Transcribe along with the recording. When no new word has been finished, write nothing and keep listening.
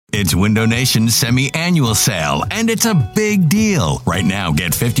It's Window Nation's semi-annual sale, and it's a big deal. Right now,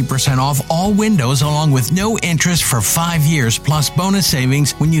 get 50% off all windows along with no interest for 5 years plus bonus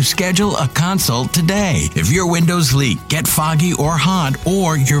savings when you schedule a consult today. If your windows leak, get foggy or hot,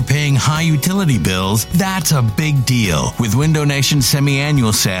 or you're paying high utility bills, that's a big deal. With Window Nation's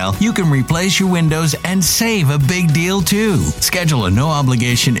semi-annual sale, you can replace your windows and save a big deal too. Schedule a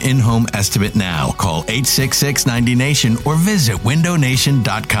no-obligation in-home estimate now. Call 866-90NATION or visit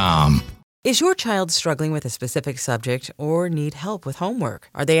windownation.com. Is your child struggling with a specific subject or need help with homework?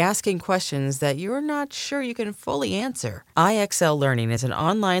 Are they asking questions that you're not sure you can fully answer? IXL Learning is an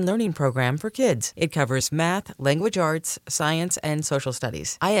online learning program for kids. It covers math, language arts, science, and social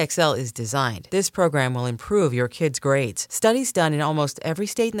studies. IXL is designed. This program will improve your kids' grades. Studies done in almost every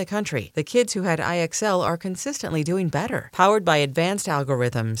state in the country. The kids who had IXL are consistently doing better. Powered by advanced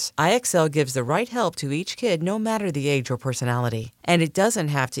algorithms, IXL gives the right help to each kid no matter the age or personality. And it doesn't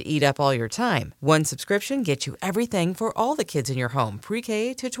have to eat up all your time. One subscription gets you everything for all the kids in your home,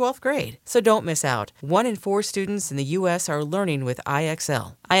 pre-K to 12th grade. So don't miss out. 1 in 4 students in the U.S. are learning with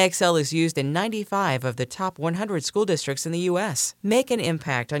IXL. IXL is used in 95 of the top 100 school districts in the U.S. Make an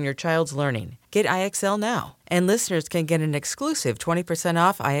impact on your child's learning. Get IXL now. And listeners can get an exclusive 20%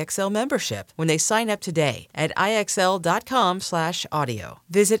 off IXL membership when they sign up today at IXL.com/audio.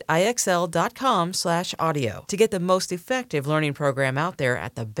 Visit IXL.com/audio to get the most effective learning program out there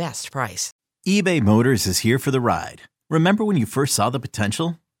at the best price. eBay Motors is here for the ride. Remember when you first saw the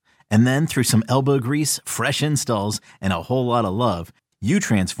potential? And then through some elbow grease, fresh installs, and a whole lot of love, you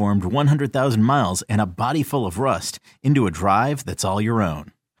transformed 100,000 miles and a body full of rust into a drive that's all your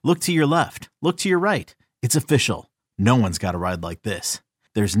own. Look to your left. Look to your right. It's official. No one's got a ride like this.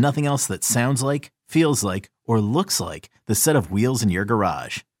 There's nothing else that sounds like, feels like, or looks like the set of wheels in your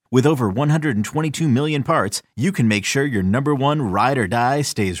garage. With over 122 million parts, you can make sure your number one ride or die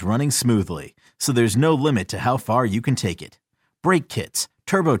stays running smoothly. So there's no limit to how far you can take it. Brake kits,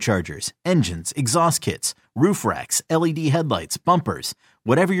 turbochargers, engines, exhaust kits, roof racks, LED headlights, bumpers.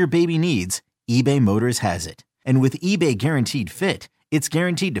 Whatever your baby needs, eBay Motors has it. And with eBay Guaranteed Fit, it's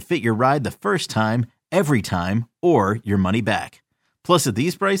guaranteed to fit your ride the first time, every time, or your money back. Plus, at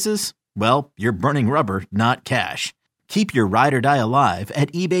these prices, well, you're burning rubber, not cash. Keep your ride or die alive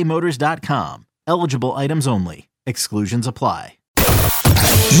at ebaymotors.com. Eligible items only. Exclusions apply.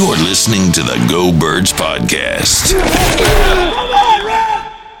 You're listening to the Go Birds Podcast.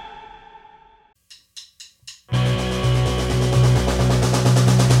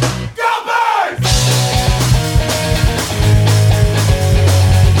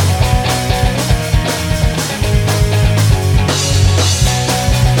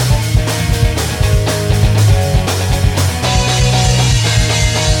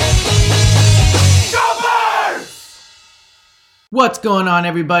 What's going on,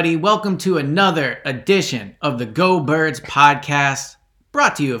 everybody? Welcome to another edition of the Go Birds Podcast,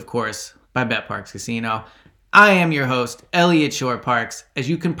 brought to you, of course, by Bet Parks Casino. I am your host, Elliot Shore Parks. As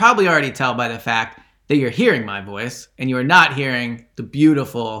you can probably already tell by the fact that you're hearing my voice and you are not hearing the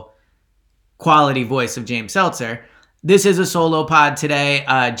beautiful quality voice of James Seltzer, this is a solo pod today.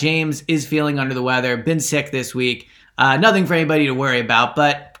 James is feeling under the weather, been sick this week. Nothing for anybody to worry about,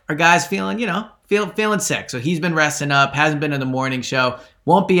 but our guy's feeling, feeling sick. So he's been resting up, hasn't been in the morning show,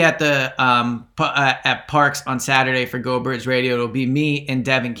 won't be at the at Parks on Saturday for Go Birds Radio. It'll be me and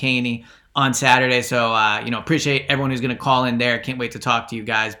Devin Caney on Saturday. So, appreciate everyone who's going to call in there. Can't wait to talk to you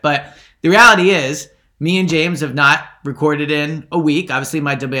guys. But the reality is, me and James have not recorded in a week. Obviously,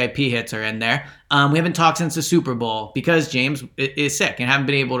 my WIP hits are in there. We haven't talked since the Super Bowl because James is sick and haven't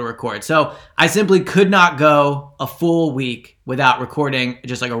been able to record. So I simply could not go a full week without recording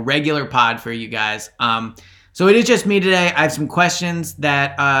just like a regular pod for you guys. So it is just me today. I have some questions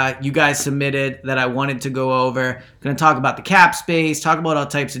that you guys submitted that I wanted to go over. Going to talk about the cap space, talk about all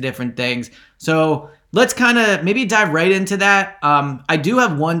types of different things. So let's kind of maybe dive right into that. I do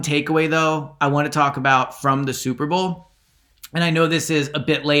have one takeaway, though, I want to talk about from the Super Bowl. And I know this is a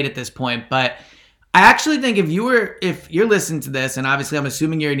bit late at this point, but I actually think if you're listening to this, and obviously I'm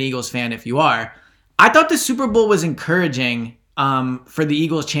assuming you're an Eagles fan if you are, I thought the Super Bowl was encouraging for the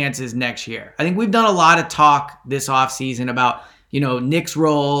Eagles' chances next year. I think we've done a lot of talk this offseason about, Nick's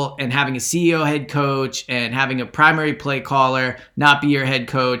role and having a CEO head coach and having a primary play caller not be your head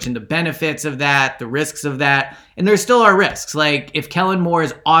coach and the benefits of that, the risks of that. And there still are risks. Like if Kellen Moore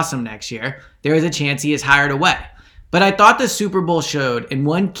is awesome next year, there is a chance he is hired away. But I thought the Super Bowl showed in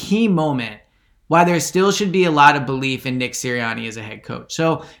one key moment why there still should be a lot of belief in Nick Sirianni as a head coach.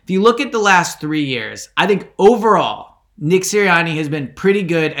 So if you look at the last 3 years, I think overall, Nick Sirianni has been pretty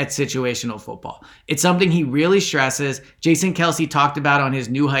good at situational football. It's something he really stresses. Jason Kelsey talked about on his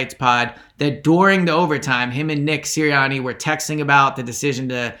New Heights pod that during the overtime, him and Nick Sirianni were texting about the decision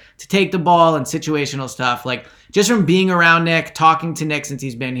to take the ball and situational stuff. Like, just from being around Nick, talking to Nick since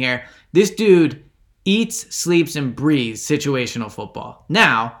he's been here, this dude eats, sleeps, and breathes situational football.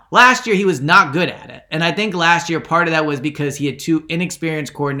 Now, last year he was not good at it. And I think last year part of that was because he had two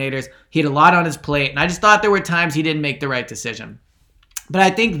inexperienced coordinators. He had a lot on his plate. And I just thought there were times he didn't make the right decision. But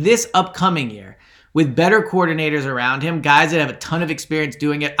I think this upcoming year, with better coordinators around him, guys that have a ton of experience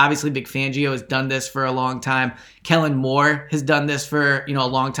doing it. Obviously, Vic Fangio has done this for a long time. Kellen Moore has done this for, a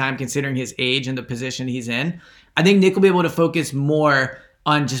long time, considering his age and the position he's in. I think Nick will be able to focus more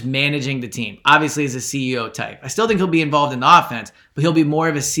on just managing the team. Obviously, as a CEO type. I still think he'll be involved in the offense, but he'll be more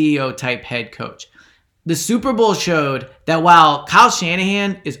of a CEO type head coach. The Super Bowl showed that while Kyle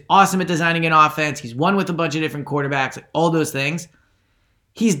Shanahan is awesome at designing an offense, he's won with a bunch of different quarterbacks, like all those things,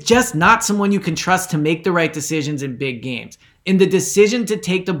 he's just not someone you can trust to make the right decisions in big games. And the decision to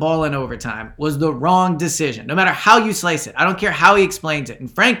take the ball in overtime was the wrong decision, no matter how you slice it. I don't care how he explains it.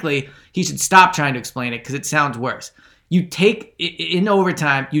 And frankly, he should stop trying to explain it because it sounds worse. You take in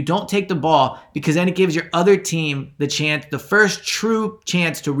overtime, you don't take the ball because then it gives your other team the first true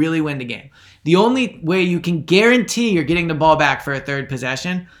chance to really win the game. The only way you can guarantee you're getting the ball back for a third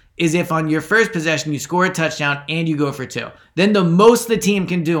possession is if on your first possession you score a touchdown and you go for two. Then the most the team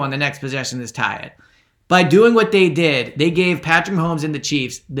can do on the next possession is tie it. By doing what they did, they gave Patrick Mahomes and the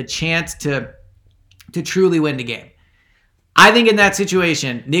Chiefs the chance to truly win the game. I think in that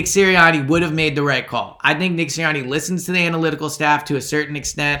situation, Nick Sirianni would have made the right call. I think Nick Sirianni listens to the analytical staff to a certain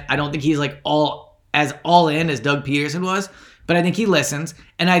extent. I don't think he's like all in as Doug Peterson was, but I think he listens.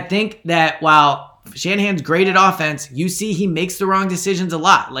 And I think that while Shanahan's great at offense, you see he makes the wrong decisions a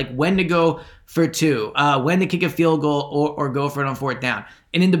lot, like when to go for two, when to kick a field goal or go for it on fourth down.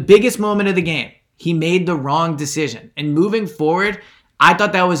 And in the biggest moment of the game, he made the wrong decision. And moving forward, I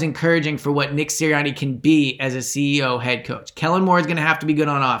thought that was encouraging for what Nick Sirianni can be as a CEO head coach. Kellen Moore is going to have to be good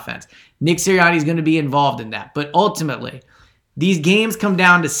on offense. Nick Sirianni is going to be involved in that. But ultimately, these games come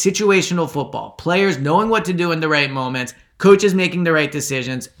down to situational football. Players knowing what to do in the right moments, coaches making the right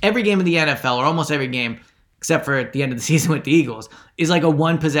decisions. Every game in the NFL, or almost every game, except for at the end of the season with the Eagles, is like a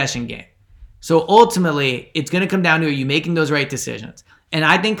one-possession game. So ultimately, it's going to come down to you making those right decisions. And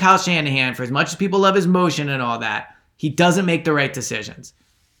I think Kyle Shanahan, for as much as people love his motion and all that, he doesn't make the right decisions.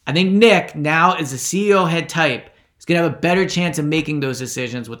 I think Nick, now as a CEO head type, is going to have a better chance of making those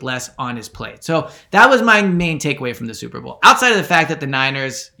decisions with less on his plate. So that was my main takeaway from the Super Bowl. Outside of the fact that the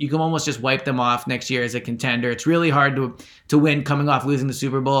Niners, you can almost just wipe them off next year as a contender. It's really hard to win coming off losing the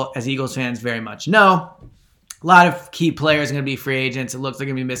Super Bowl, as Eagles fans very much know. A lot of key players are going to be free agents. It looks like they're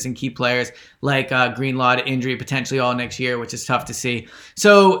going to be missing key players like Greenlaw to injury potentially all next year, which is tough to see.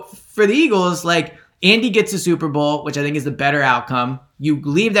 So for the Eagles, Andy gets the Super Bowl, which I think is the better outcome. You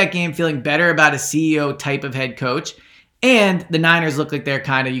leave that game feeling better about a CEO type of head coach. And the Niners look like they're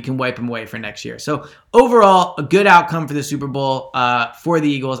you can wipe them away for next year. So overall, a good outcome for the Super Bowl for the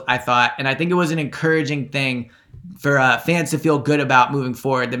Eagles, I thought. And I think it was an encouraging thing for fans to feel good about moving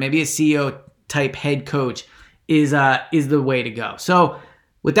forward, that maybe a CEO type head coach is the way to go. So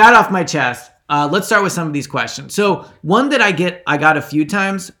with that off my chest, let's start with some of these questions. So one that I got a few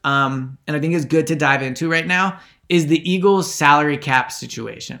times, and I think is good to dive into right now, is the Eagles salary cap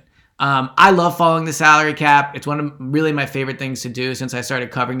situation. I love following the salary cap. It's one of really my favorite things to do since I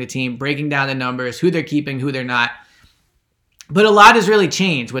started covering the team, breaking down the numbers, who they're keeping, who they're not. But a lot has really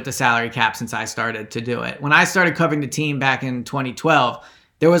changed with the salary cap since I started to do it. When I started covering the team back in 2012,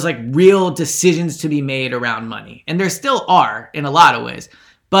 there was real decisions to be made around money. And there still are in a lot of ways.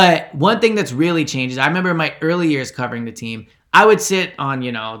 But one thing that's really changed is I remember in my early years covering the team, I would sit on,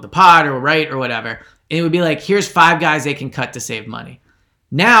 the pod or write or whatever, and it would be here's 5 guys they can cut to save money.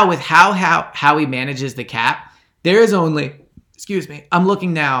 Now with how he manages the cap, there is only, I'm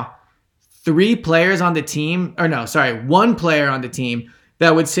looking now, 1 player on the team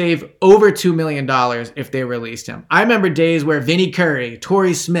that would save over $2 million if they released him. I remember days where Vinny Curry,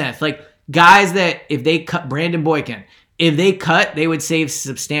 Torrey Smith, guys that if they cut Brandon Boykin, if they cut, they would save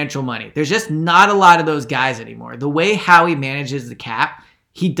substantial money. There's just not a lot of those guys anymore. The way Howie manages the cap,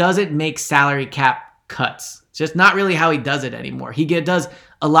 he doesn't make salary cap cuts. It's just not really how he does it anymore. He does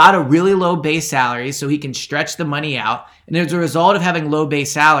a lot of really low base salaries so he can stretch the money out. And as a result of having low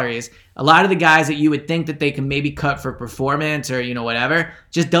base salaries, a lot of the guys that you would think that they can maybe cut for performance or, whatever,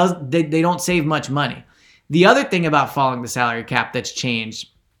 they don't save much money. The other thing about following the salary cap that's changed,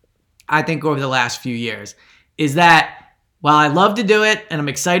 I think over the last few years, is that while I love to do it and I'm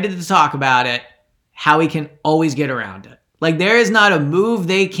excited to talk about it, Howie can always get around it. Like, there is not a move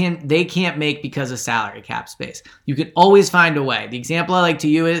they can't make because of salary cap space. You can always find a way. The example I like to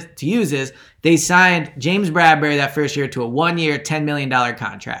use is they signed James Bradbury that first year to a 1-year, $10 million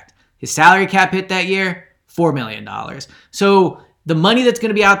contract. His salary cap hit that year, $4 million. So the money that's going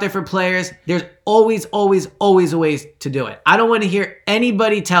to be out there for players, there's always a way to do it. I don't want to hear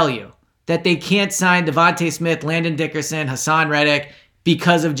anybody tell you that they can't sign Devontae Smith, Landon Dickerson, Hassan Reddick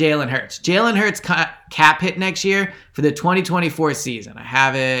because of Jalen Hurts. Jalen Hurts cap hit next year for the 2024 season. I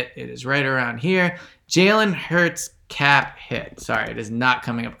have it. It is right around here. Jalen Hurts cap hit. Sorry, it is not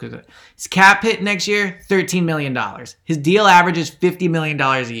coming up because his cap hit next year, $13 million. His deal averages $50 million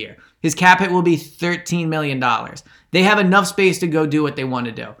a year. His cap hit will be $13 million. They have enough space to go do what they want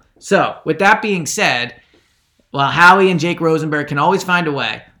to do. So, with that being said, while Howie and Jake Rosenberg can always find a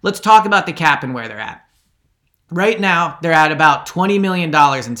way, let's talk about the cap and where they're at. Right now, they're at about $20 million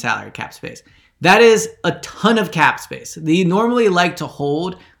in salary cap space. That is a ton of cap space. They normally like to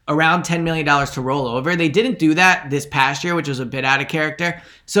hold around $10 million to roll over. They didn't do that this past year, which was a bit out of character.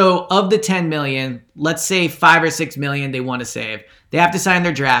 So of the $10 million, let's say $5 or $6 million they want to save. They have to sign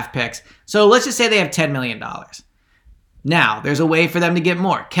their draft picks. So let's just say they have $10 million. Now, there's a way for them to get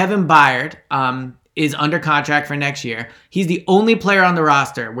more. Kevin Byard is under contract for next year. He's the only player on the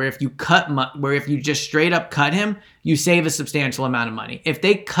roster where if you just straight up cut him, you save a substantial amount of money. If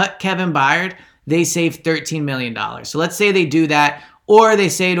they cut Kevin Byard, they save $13 million. So let's say they do that, or they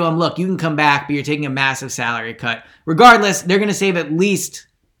say to him, look, you can come back, but you're taking a massive salary cut. Regardless, they're going to save at least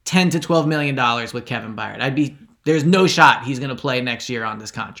 $10 to $12 million with Kevin Byard. There's no shot he's going to play next year on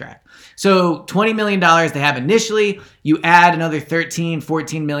this contract. So $20 million they have initially. You add another $13,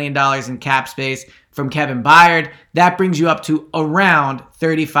 $14 million in cap space from Kevin Byard. That brings you up to around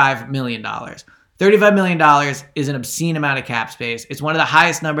 $35 million. $35 million is an obscene amount of cap space. It's one of the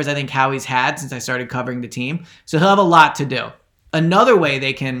highest numbers I think Howie's had since I started covering the team. So he'll have a lot to do. Another way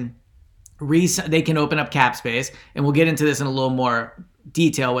they can open up cap space, and we'll get into this in a little more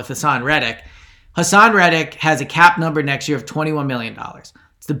detail with Hassan Reddick. Hassan Reddick has a cap number next year of $21 million.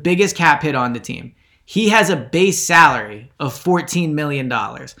 It's the biggest cap hit on the team. He has a base salary of $14 million.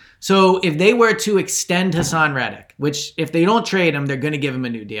 So if they were to extend Hassan Reddick, which if they don't trade him, they're going to give him a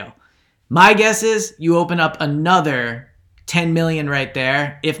new deal. My guess is you open up another $10 million right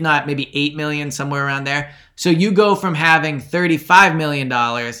there, if not maybe $8 million, somewhere around there. So you go from having $35 million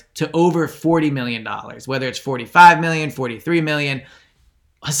to over $40 million, whether it's $45 million, $43 million.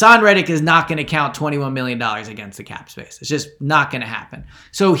 Hassan Reddick is not going to count $21 million against the cap space. It's just not going to happen.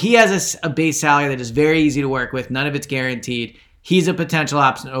 So he has a base salary that is very easy to work with. None of it's guaranteed. He's a potential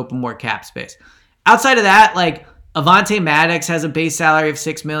option to open more cap space. Outside of that, like Avonte Maddox has a base salary of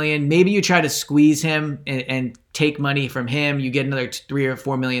 $6 million. Maybe you try to squeeze him and take money from him. You get another $3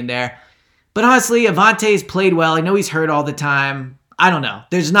 or $4 million there. But honestly, Avonte's played well. I know he's hurt all the time. I don't know.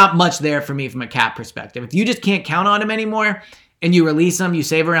 There's not much there for me from a cap perspective. If you just can't count on him anymore, and you release him, you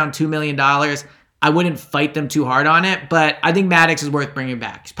save around $2 million. I wouldn't fight them too hard on it, but I think Maddox is worth bringing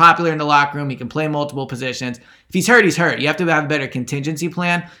back. He's popular in the locker room. He can play multiple positions. If he's hurt, he's hurt. You have to have a better contingency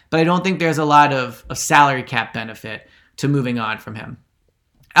plan, but I don't think there's a lot of salary cap benefit to moving on from him.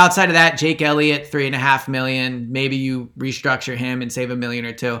 Outside of that, Jake Elliott, $3.5 million. Maybe you restructure him and save $1 million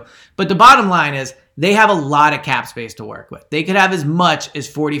or $2 million. But the bottom line is they have a lot of cap space to work with. They could have as much as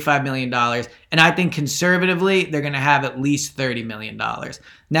 $45 million. And I think conservatively, they're going to have at least $30 million.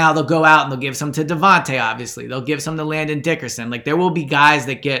 Now they'll go out and they'll give some to Devontae, obviously. They'll give some to Landon Dickerson. Like there will be guys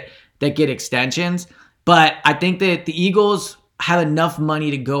that get extensions. But I think that the Eagles have enough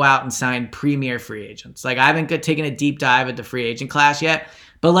money to go out and sign premier free agents. Like I haven't taken a deep dive at the free agent class yet.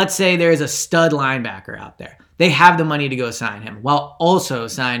 But let's say there's a stud linebacker out there. They have the money to go sign him while also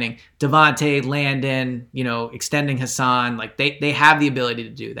signing Devontae, Landon, extending Hassan. Like they have the ability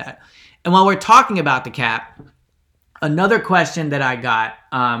to do that. And while we're talking about the cap, another question that I got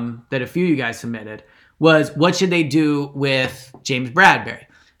that a few of you guys submitted was what should they do with James Bradbury?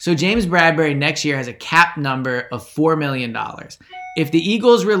 So James Bradbury next year has a cap number of $4 million. If the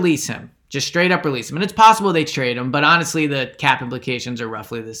Eagles release him, just straight up release him. And it's possible they trade him, but honestly, the cap implications are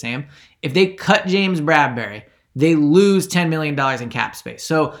roughly the same. If they cut James Bradbury, they lose $10 million in cap space.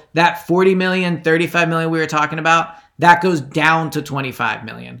 So that $40 million, $35 million we were talking about, that goes down to $25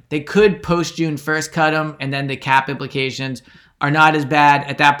 million. They could post June 1st cut him, and then the cap implications are not as bad.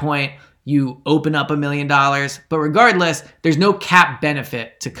 At that point, you open up $1 million. But regardless, there's no cap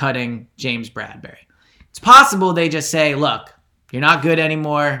benefit to cutting James Bradbury. It's possible they just say, look, you're not good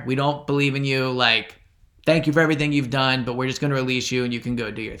anymore. We don't believe in you. Like, thank you for everything you've done, but we're just going to release you and you can go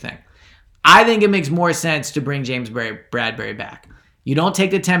do your thing. I think it makes more sense to bring James Bradbury back. You don't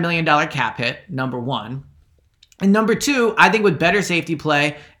take the $10 million cap hit, number one. And number two, I think with better safety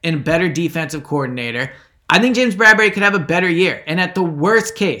play and better defensive coordinator, I think James Bradberry could have a better year. And at the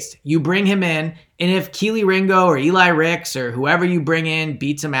worst case, you bring him in, and if Keely Ringo or Eli Ricks or whoever you bring in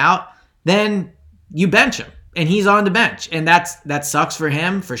beats him out, then you bench him. And he's on the bench. And that sucks for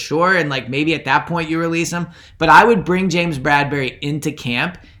him, for sure. And like maybe at that point you release him. But I would bring James Bradberry into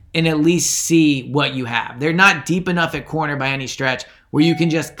camp and at least see what you have. They're not deep enough at corner by any stretch where you can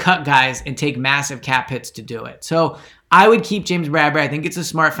just cut guys and take massive cap hits to do it. So I would keep James Bradberry. I think it's a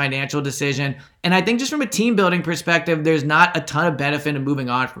smart financial decision. And I think just from a team building perspective, there's not a ton of benefit in moving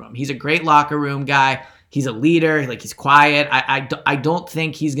on from him. He's a great locker room guy. He's a leader. Like, he's quiet. I don't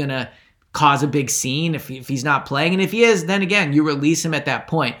think he's going to cause a big scene if he's not playing. And if he is, then again, you release him at that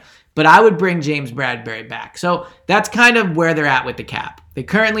point. But I would bring James Bradberry back. So that's kind of where they're at with the cap. They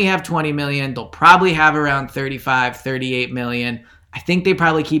currently have $20 million. They'll probably have around $38 million. I think they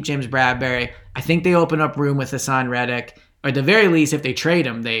probably keep James Bradberry. I think they open up room with Hassan Reddick. Or at the very least, if they trade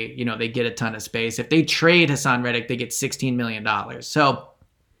him, they get a ton of space. If they trade Hassan Reddick, they get $16 million. So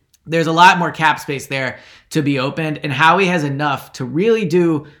there's a lot more cap space there to be opened. And Howie has enough to really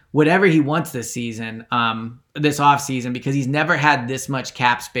do whatever he wants this season, this offseason, because he's never had this much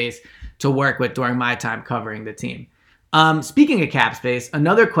cap space to work with during my time covering the team. Speaking of cap space,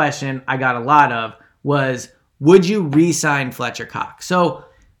 another question I got a lot of was, would you re-sign Fletcher Cox? So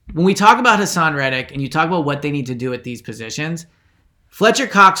when we talk about Hassan Reddick and you talk about what they need to do at these positions, Fletcher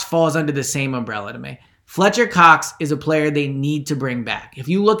Cox falls under the same umbrella to me. Fletcher Cox is a player they need to bring back. If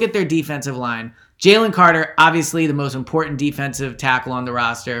you look at their defensive line, Jalen Carter, obviously the most important defensive tackle on the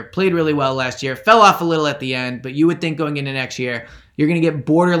roster, played really well last year, fell off a little at the end, but you would think going into next year, you're going to get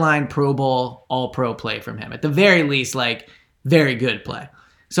borderline Pro Bowl, all-pro play from him. At the very least, like, very good play.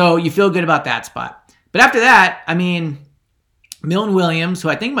 So you feel good about that spot. But after that, I mean, Milton Williams, who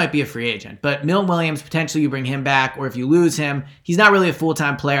I think might be a free agent, but Milton Williams, potentially you bring him back, or if you lose him, he's not really a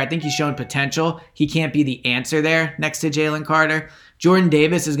full-time player. I think he's shown potential. He can't be the answer there next to Jalen Carter. Jordan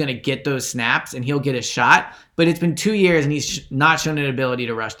Davis is going to get those snaps and he'll get a shot, but it's been 2 years and he's not shown an ability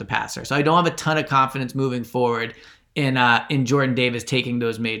to rush the passer. So I don't have a ton of confidence moving forward in Jordan Davis taking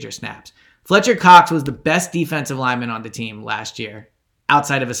those major snaps. Fletcher Cox was the best defensive lineman on the team last year,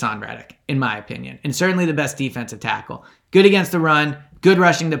 outside of Hassan Reddick, in my opinion, and certainly the best defensive tackle. Good against the run, good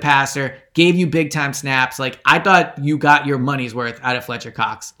rushing the passer, gave you big-time snaps. Like, I thought you got your money's worth out of Fletcher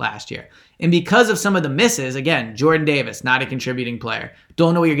Cox last year. And because of some of the misses, again, Jordan Davis, not a contributing player.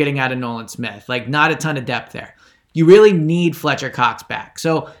 Don't know what you're getting out of Nolan Smith. Like, not a ton of depth there. You really need Fletcher Cox back.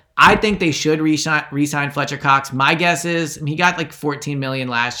 So I think they should re-sign Fletcher Cox. My guess is he got like $14 million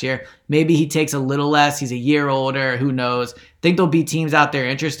last year. Maybe he takes a little less. He's a year older. Who knows? Think there'll be teams out there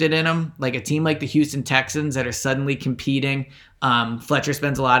interested in him, like a team like the Houston Texans that are suddenly competing. Fletcher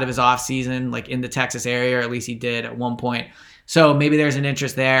spends a lot of his offseason like in the Texas area, or at least he did at one point. So maybe there's an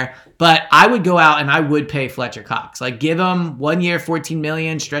interest there. But I would go out and I would pay Fletcher Cox. Like, give him 1 year, $14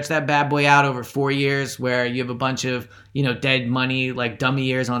 million, stretch that bad boy out over 4 years where you have a bunch of, dead money, like dummy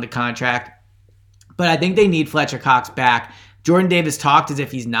years on the contract. But I think they need Fletcher Cox back. Jordan Davis talked as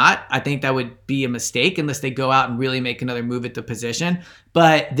if he's not. I think that would be a mistake unless they go out and really make another move at the position.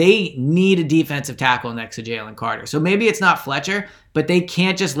 But they need a defensive tackle next to Jalen Carter. So maybe it's not Fletcher, but they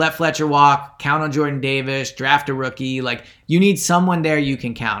can't just let Fletcher walk, count on Jordan Davis, draft a rookie. Like, you need someone there you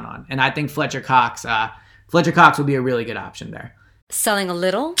can count on. And I think Fletcher Cox will be a really good option there. Selling a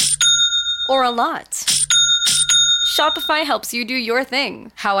little or a lot? Shopify helps you do your thing,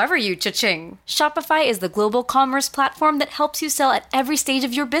 however you cha-ching. Shopify is the global commerce platform that helps you sell at every stage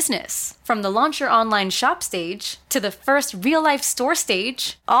of your business. From the launch your online shop stage, to the first real-life store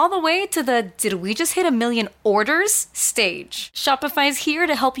stage, all the way to the did we just hit 1 million orders stage. Shopify's here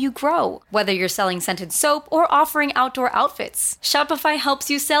to help you grow. Whether you're selling scented soap or offering outdoor outfits, Shopify helps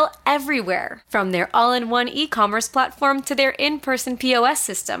you sell everywhere. From their all-in-one e-commerce platform to their in-person POS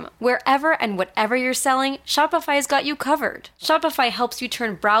system, wherever and whatever you're selling, Shopify's got you covered. Shopify helps you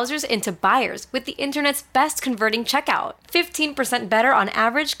turn browsers into buyers with the internet's best converting checkout. 15% better on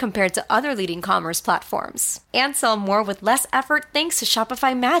average compared to other leading commerce platforms. And sell more with less effort thanks to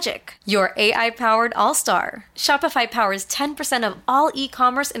Shopify Magic, your AI-powered all-star. Shopify powers 10% of all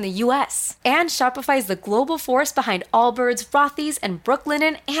e-commerce in the US. And Shopify is the global force behind Allbirds, Rothy's, and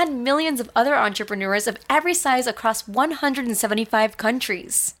Brooklinen, and millions of other entrepreneurs of every size across 175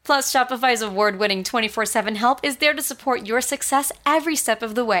 countries. Plus, Shopify's award-winning 24/7 help is there there to support your success every step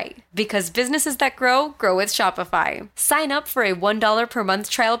of the way. Because businesses that grow, grow with Shopify. Sign up for a $1 per month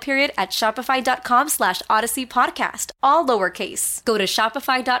trial period at shopify.com/Odyssey Podcast, all lowercase. Go to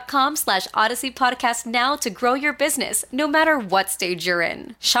shopify.com/Odyssey Podcast now to grow your business, no matter what stage you're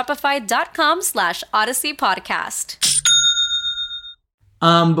in. Shopify.com/Odyssey Podcast.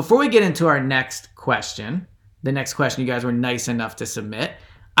 Before we get into our next question, the next question you guys were nice enough to submit,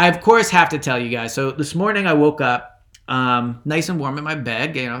 I of course have to tell you guys. So this morning I woke up nice and warm in my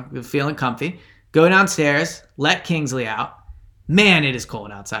bed, feeling comfy. Go downstairs, let Kingsley out. Man, it is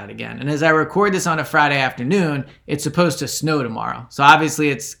cold outside again. And as I record this on a Friday afternoon, it's supposed to snow tomorrow. So obviously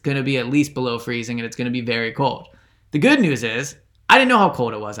it's going to be at least below freezing and it's going to be very cold. The good news is I didn't know how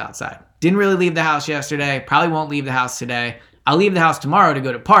cold it was outside. Didn't really leave the house yesterday. Probably won't leave the house today. I'll leave the house tomorrow to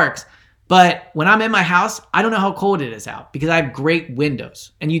go to Parks. But when I'm in my house, I don't know how cold it is out because I have great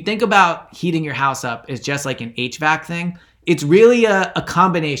windows. And you think about heating your house up as just like an HVAC thing. It's really a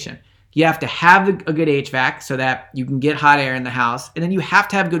combination. You have to have a good HVAC so that you can get hot air in the house. And then you have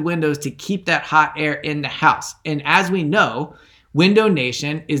to have good windows to keep that hot air in the house. And as we know, Window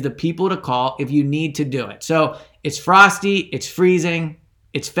Nation is the people to call if you need to do it. So it's frosty, it's freezing,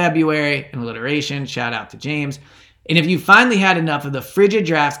 it's February, and alliteration, shout out to James. And if you finally had enough of the frigid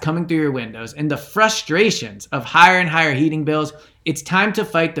drafts coming through your windows and the frustrations of higher and higher heating bills, it's time to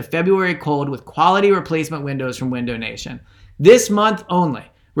fight the February cold with quality replacement windows from Window Nation. This month only,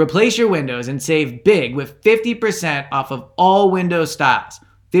 replace your windows and save big with 50% off of all window styles.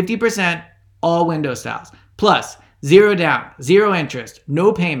 50% all window styles. Plus, 0 down, 0 interest,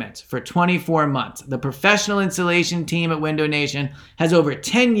 no payments for 24 months. The professional installation team at Window Nation has over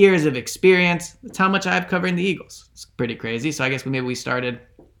 10 years of experience. That's how much I've covered the Eagles. It's pretty crazy. So I guess maybe we started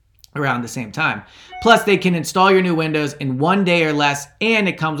around the same time. Plus, they can install your new windows in 1 day or less, and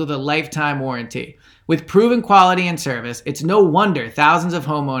it comes with a lifetime warranty. With proven quality and service, it's no wonder thousands of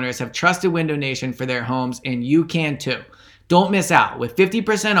homeowners have trusted Window Nation for their homes, and you can too. Don't miss out. With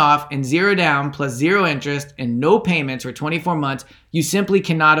 50% off and 0 down plus 0 interest and no payments for 24 months, you simply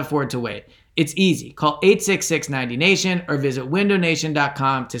cannot afford to wait. It's easy. Call 866-90-NATION or visit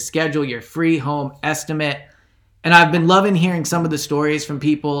windownation.com to schedule your free home estimate. And I've been loving hearing some of the stories from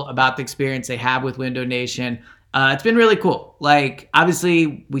people about the experience they have with Window Nation. It's been really cool. Like,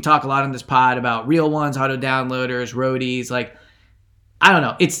 obviously, we talk a lot on this pod about real ones, auto downloaders, roadies. Like, I don't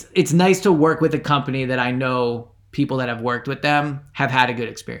know. It's nice to work with a company that I know people that have worked with them have had a good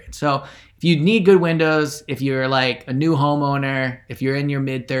experience. So if you need good windows, if you're like a new homeowner, if you're in your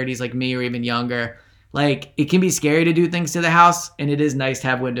mid 30s like me or even younger, like it can be scary to do things to the house, and it is nice to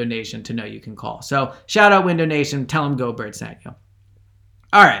have Window Nation to know you can call. So shout out Window Nation, tell them Go Birds sent you.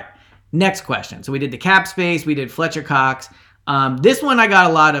 All right, next question. So we did the cap space, we did Fletcher Cox. This one I got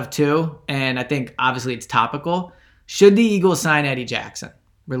a lot of too, and I think obviously it's topical. Should the Eagles sign Eddie Jackson?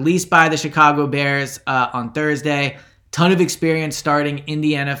 Released by the Chicago Bears on Thursday. Ton of experience starting in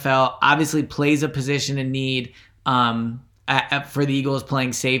the NFL. Obviously plays a position in need for the Eagles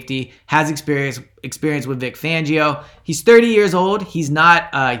playing safety. Has experience with Vic Fangio. He's 30 years old. He's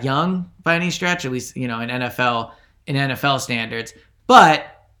not young by any stretch, at least in NFL standards.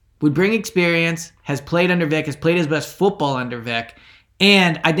 But would bring experience. Has played under Vic. Has played his best football under Vic.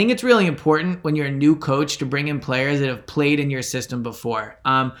 And I think it's really important when you're a new coach to bring in players that have played in your system before.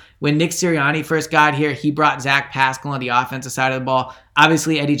 When Nick Sirianni first got here, he brought Zach Pascal on the offensive side of the ball.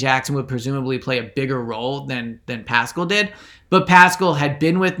 Obviously, Eddie Jackson would presumably play a bigger role than Pascal did. But Pascal had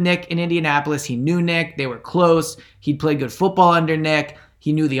been with Nick in Indianapolis. He knew Nick. They were close. He'd played good football under Nick.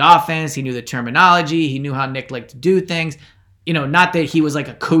 He knew the offense. He knew the terminology. He knew how Nick liked to do things. Not that he was like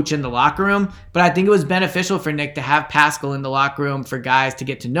a coach in the locker room, but I think it was beneficial for Nick to have Pascal in the locker room for guys to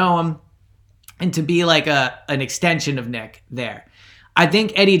get to know him and to be like an extension of Nick there. I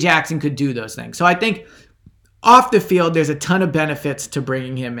think Eddie Jackson could do those things. So I think off the field, there's a ton of benefits to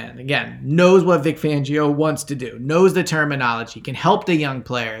bringing him in. Again, knows what Vic Fangio wants to do, knows the terminology, can help the young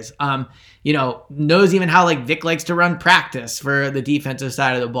players, knows even how like Vic likes to run practice for the defensive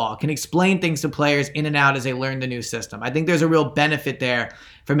side of the ball, can explain things to players in and out as they learn the new system. I think there's a real benefit there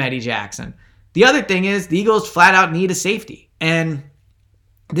from Eddie Jackson. The other thing is the Eagles flat out need a safety. And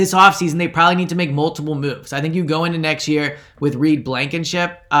this offseason, they probably need to make multiple moves. I think you go into next year with Reed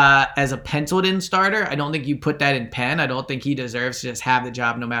Blankenship as a penciled-in starter. I don't think you put that in pen. I don't think he deserves to just have the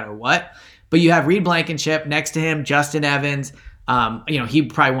job no matter what. But you have Reed Blankenship next to him, Justin Evans. He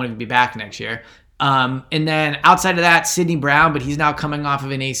probably won't even be back next year. And then outside of that, Sidney Brown, but he's now coming off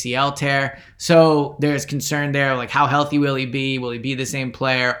of an ACL tear. So there's concern there, like how healthy will he be? Will he be the same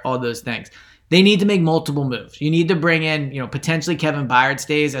player? All those things. They need to make multiple moves. You need to bring in, potentially Kevin Byard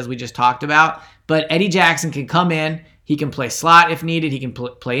stays, as we just talked about. But Eddie Jackson can come in. He can play slot if needed. He can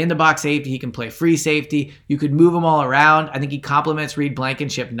play in the box safety. He can play free safety. You could move him all around. I think he complements Reed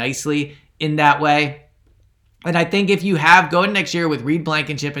Blankenship nicely in that way. And I think if you go into next year with Reed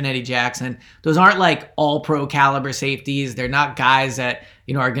Blankenship and Eddie Jackson, those aren't like all pro caliber safeties. They're not guys that,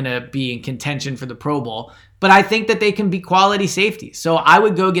 are going to be in contention for the Pro Bowl. But I think that they can be quality safeties. So I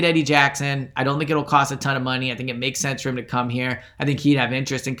would go get Eddie Jackson. I don't think it'll cost a ton of money. I think it makes sense for him to come here. I think he'd have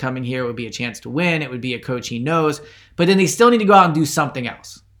interest in coming here. It would be a chance to win. It would be a coach he knows. But then they still need to go out and do something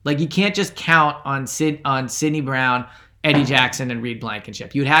else. Like you can't just count on Sidney Brown, Eddie Jackson, and Reed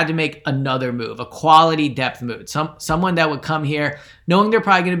Blankenship. You'd have to make another move, a quality depth move. Someone that would come here knowing they're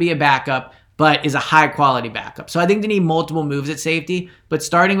probably going to be a backup, but is a high-quality backup. So I think they need multiple moves at safety, but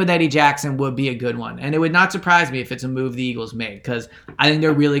starting with Eddie Jackson would be a good one. And it would not surprise me if it's a move the Eagles made, because I think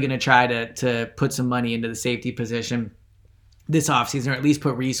they're really going to try to put some money into the safety position this offseason, or at least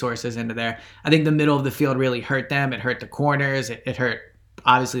put resources into there. I think the middle of the field really hurt them. It hurt the corners. It hurt,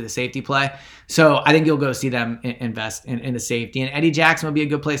 obviously, the safety play. So I think you'll go see them invest in the safety. And Eddie Jackson would be a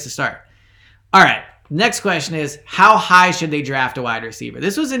good place to start. All right. Next question is, how high should they draft a wide receiver?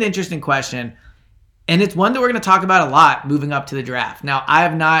 This was an interesting question, and it's one that we're going to talk about a lot moving up to the draft. Now, I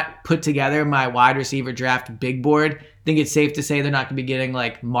have not put together my wide receiver draft big board. I think it's safe to say they're not going to be getting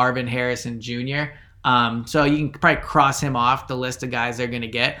like Marvin Harrison Jr. So you can probably cross him off the list of guys they're going to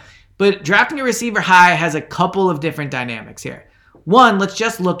get. But drafting a receiver high has a couple of different dynamics here. One, let's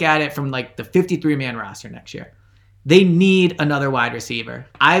just look at it from like the 53-man roster next year. They need another wide receiver.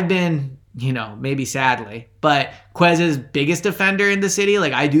 I've been, maybe sadly, but Quez's biggest defender in the city.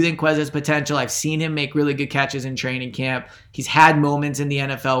 Like, I do think Quez has potential. I've seen him make really good catches in training camp. He's had moments in the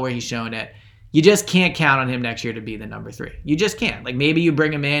NFL where he's shown it. You just can't count on him next year to be the number 3. You just can't. Like, maybe you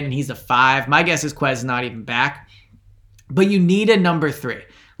bring him in and he's a 5. My guess is Quez is not even back. But you need a number 3.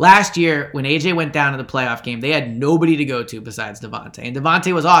 Last year, when AJ went down to the playoff game, they had nobody to go to besides Devontae. And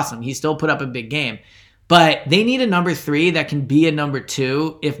Devontae was awesome. He still put up a big game. But they need a number 3 that can be a number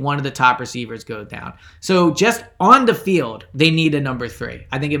 2 if one of the top receivers goes down. So just on the field, they need a number 3.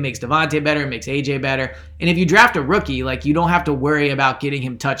 I think it makes Devontae better. It makes AJ better. And if you draft a rookie, like, you don't have to worry about getting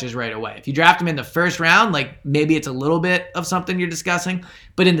him touches right away. If you draft him in the first round, like, maybe it's a little bit of something you're discussing.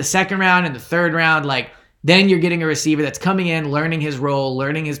 But in the second round and the third round, like, then you're getting a receiver that's coming in, learning his role,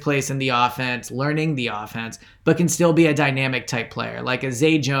 learning his place in the offense, but can still be a dynamic type player, like a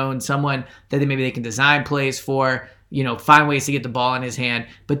Zay Jones, someone that maybe they can design plays for, find ways to get the ball in his hand.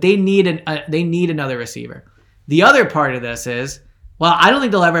 But they need another receiver. The other part of this is, well, I don't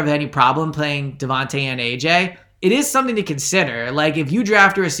think they'll ever have any problem playing Devontae and AJ. It is something to consider. Like, if you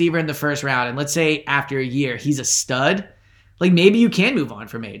draft a receiver in the first round, and let's say after a year he's a stud, like, maybe you can move on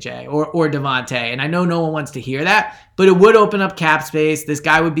from AJ or Devontae. And I know no one wants to hear that, but it would open up cap space. This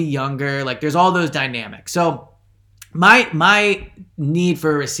guy would be younger. Like, there's all those dynamics. So my need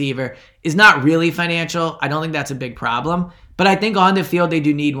for a receiver is not really financial. I don't think that's a big problem. But I think on the field they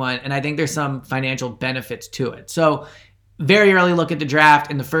do need one, and I think there's some financial benefits to it. So very early look at the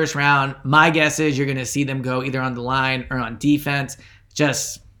draft in the first round. My guess is you're going to see them go either on the line or on defense.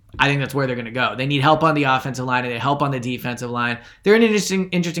 I think that's where they're going to go. They need help on the offensive line and they help on the defensive line. They're in an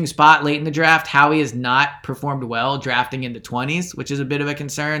interesting spot late in the draft. Howie has not performed well drafting in the 20s, which is a bit of a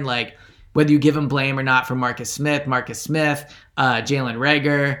concern. Like, whether you give him blame or not for Marcus Smith, Jalen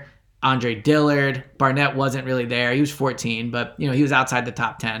Reagor, Andre Dillard. Barnett wasn't really there. He was 14, but he was outside the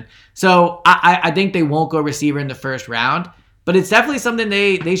top 10. So I think they won't go receiver in the first round. But it's definitely something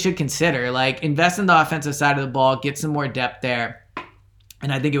they should consider. Like, invest in the offensive side of the ball, get some more depth there.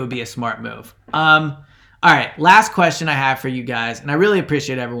 And I think it would be a smart move. All right, last question I have for you guys, and I really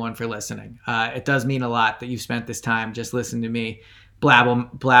appreciate everyone for listening. It does mean a lot that you've spent this time just listening to me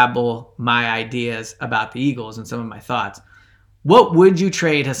blabble my ideas about the Eagles and some of my thoughts. What would you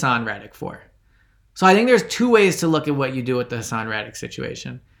trade Hassan Reddick for? So I think there's 2 ways to look at what you do with the Hassan Reddick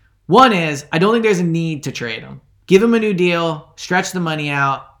situation. One is, I don't think there's a need to trade him. Give him a new deal, stretch the money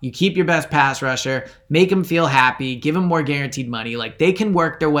out, you keep your best pass rusher, make him feel happy, give him more guaranteed money. Like, they can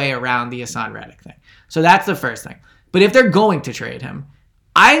work their way around the Hassan Reddick thing. So that's the first thing. But if they're going to trade him,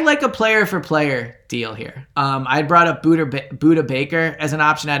 I like a player-for-player deal here. I brought up Budda Baker as an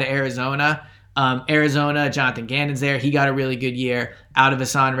option out of Arizona. Jonathan Gannon's there. He got a really good year out of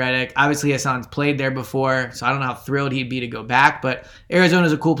Hassan Reddick. Obviously, Hassan's played there before, so I don't know how thrilled he'd be to go back, but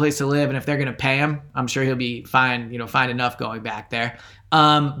Arizona's a cool place to live, and if they're going to pay him, I'm sure he'll be fine enough going back there.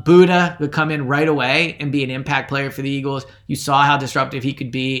 Budda would come in right away and be an impact player for the Eagles. You saw how disruptive he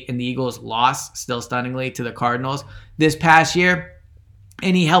could be in the Eagles' loss, still stunningly, to the Cardinals this past year,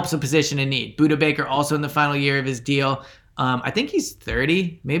 and he helps a position in need. Budda Baker also in the final year of his deal. I think he's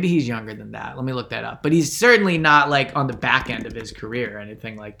 30. Maybe he's younger than that. Let me look that up. But he's certainly not like on the back end of his career or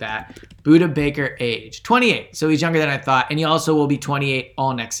anything like that. Buda Baker age, 28. So he's younger than I thought. And he also will be 28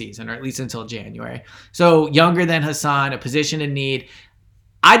 all next season, or at least until January. So younger than Hassan, a position in need.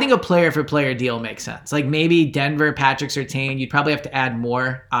 I think a player-for-player deal makes sense. Like maybe Denver, Patrick Surtain, you'd probably have to add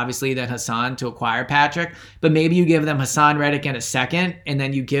more, obviously, than Hassan to acquire Patrick. But maybe you give them Hassan Reddick and a second, and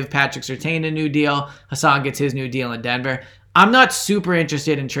then you give Patrick Surtain a new deal. Hassan gets his new deal in Denver. I'm not super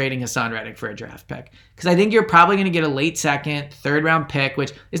interested in trading Hassan Reddick for a draft pick because I think you're probably going to get a late second, third-round pick,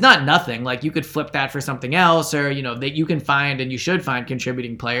 which is not nothing. Like you could flip that for something else, or that you can find and you should find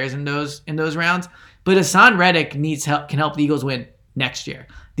contributing players in those rounds. But Hassan Reddick needs help, can help the Eagles win next year.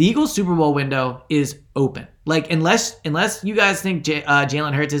 The Eagles Super Bowl window is open. Like unless you guys think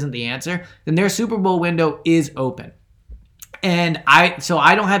Jalen Hurts isn't the answer, then their Super Bowl window is open. And I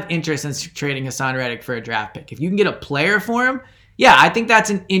don't have interest in trading Hassan Reddick for a draft pick. If you can get a player for him, yeah, I think that's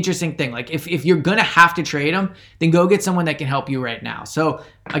an interesting thing. Like if you're gonna have to trade him, then go get someone that can help you right now. So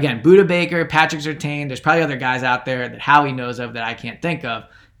again, Buda Baker, Patrick Surtain, there's probably other guys out there that Howie knows of that I can't think of.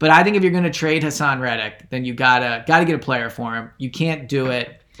 But I think if you're going to trade Hassan Reddick, then you gotta get a player for him. You can't do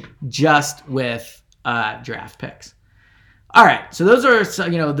it just with draft picks. All right, so those are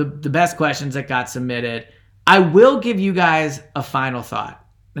the best questions that got submitted. I will give you guys a final thought.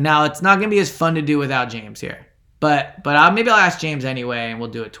 Now it's not going to be as fun to do without James here, but maybe I'll ask James anyway, and we'll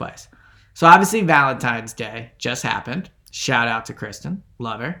do it twice. So obviously Valentine's Day just happened. Shout out to Kristen,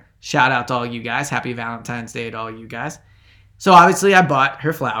 love her. Shout out to all you guys. Happy Valentine's Day to all you guys. So obviously I bought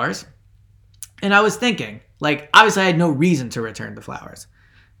her flowers, and I was thinking, like, obviously I had no reason to return the flowers,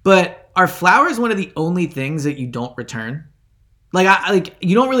 but are flowers one of the only things that you don't return? Like,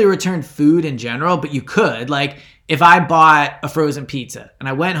 you don't really return food in general, but you could. Like, if I bought a frozen pizza and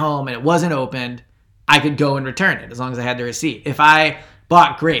I went home and it wasn't opened, I could go and return it as long as I had the receipt. If I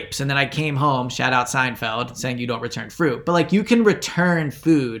bought grapes and then I came home, shout out Seinfeld, saying you don't return fruit, but like you can return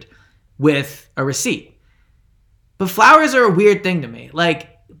food with a receipt. But flowers are a weird thing to me.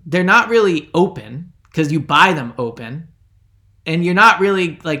 Like, they're not really open because you buy them open. And you're not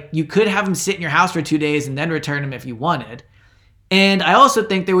really, like, you could have them sit in your house for 2 days and then return them if you wanted. And I also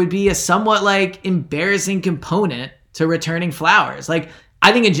think there would be a somewhat, like, embarrassing component to returning flowers. Like,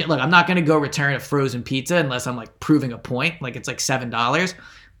 I think, look, I'm not going to go return a frozen pizza unless I'm, like, proving a point. Like, it's like $7.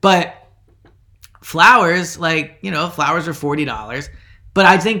 But flowers, like, flowers are $40. But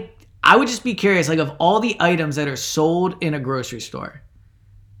I think I would just be curious, like, of all the items that are sold in a grocery store,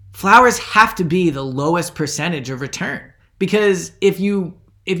 flowers have to be the lowest percentage of return. Because if you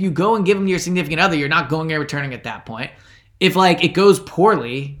go and give them to your significant other, you're not going and returning at that point. If, like, it goes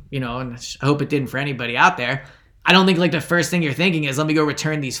poorly, and I hope it didn't for anybody out there, I don't think, like, the first thing you're thinking is, let me go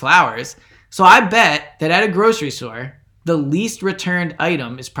return these flowers. So I bet that at a grocery store, the least returned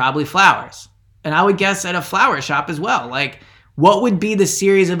item is probably flowers. And I would guess at a flower shop as well. Like, what would be the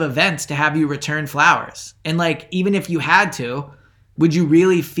series of events to have you return flowers? And, like, even if you had to, would you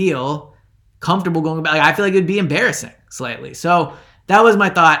really feel comfortable going about? Like, I feel like it would be embarrassing slightly. So that was my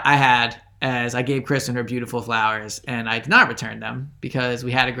thought I had as I gave Kristen her beautiful flowers, and I did not return them because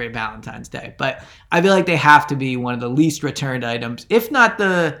we had a great Valentine's Day. But I feel like they have to be one of the least returned items, if not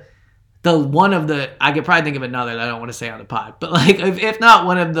the one of the, I could probably think of another that I don't want to say on the pod, but like if not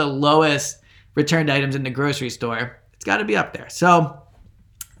one of the lowest returned items in the grocery store, it's got to be up there. So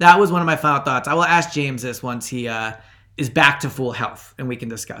that was one of my final thoughts. I will ask James this once he is back to full health and we can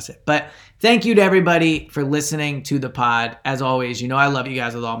discuss it. But thank you to everybody for listening to the pod. As always, I love you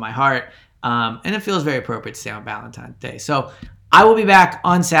guys with all my heart. And it feels very appropriate to say on Valentine's Day. So I will be back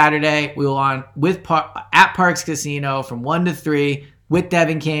on Saturday. We will at Parks Casino from 1 to 3 with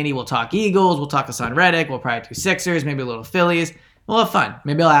Devin Caney. We'll talk Eagles. We'll talk Hassan Reddick. We'll probably do Sixers, maybe a little Phillies. We'll have fun.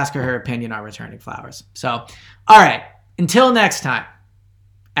 Maybe I'll ask her opinion on returning flowers. So, all right. Until next time,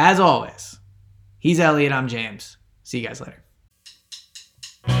 as always, he's Elliot. I'm James. See you guys later.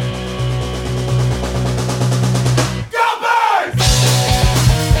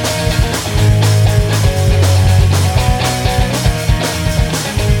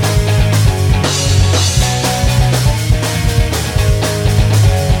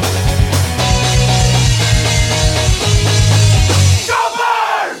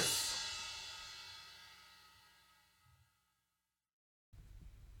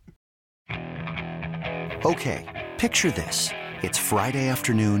 Okay, picture this. It's Friday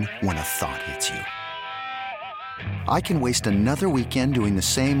afternoon when a thought hits you. I can waste another weekend doing the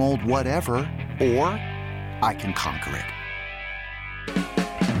same old whatever, or I can conquer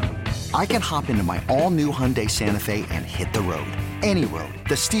it. I can hop into my all-new Hyundai Santa Fe and hit the road. Any road.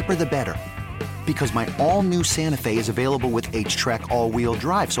 The steeper, the better. Because my all-new Santa Fe is available with H-Track all-wheel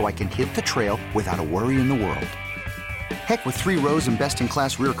drive, so I can hit the trail without a worry in the world. Heck, with 3 rows and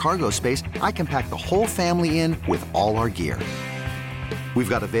best-in-class rear cargo space, I can pack the whole family in with all our gear. We've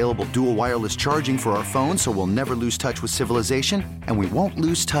got available dual wireless charging for our phones, so we'll never lose touch with civilization, and we won't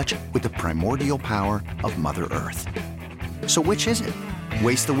lose touch with the primordial power of Mother Earth. So which is it?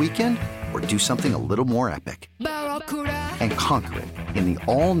 Waste the weekend or do something a little more epic? And conquer it in the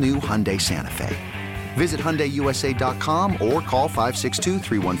all-new Hyundai Santa Fe. Visit HyundaiUSA.com or call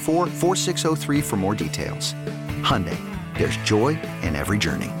 562-314-4603 for more details. Hyundai, there's joy in every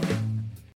journey.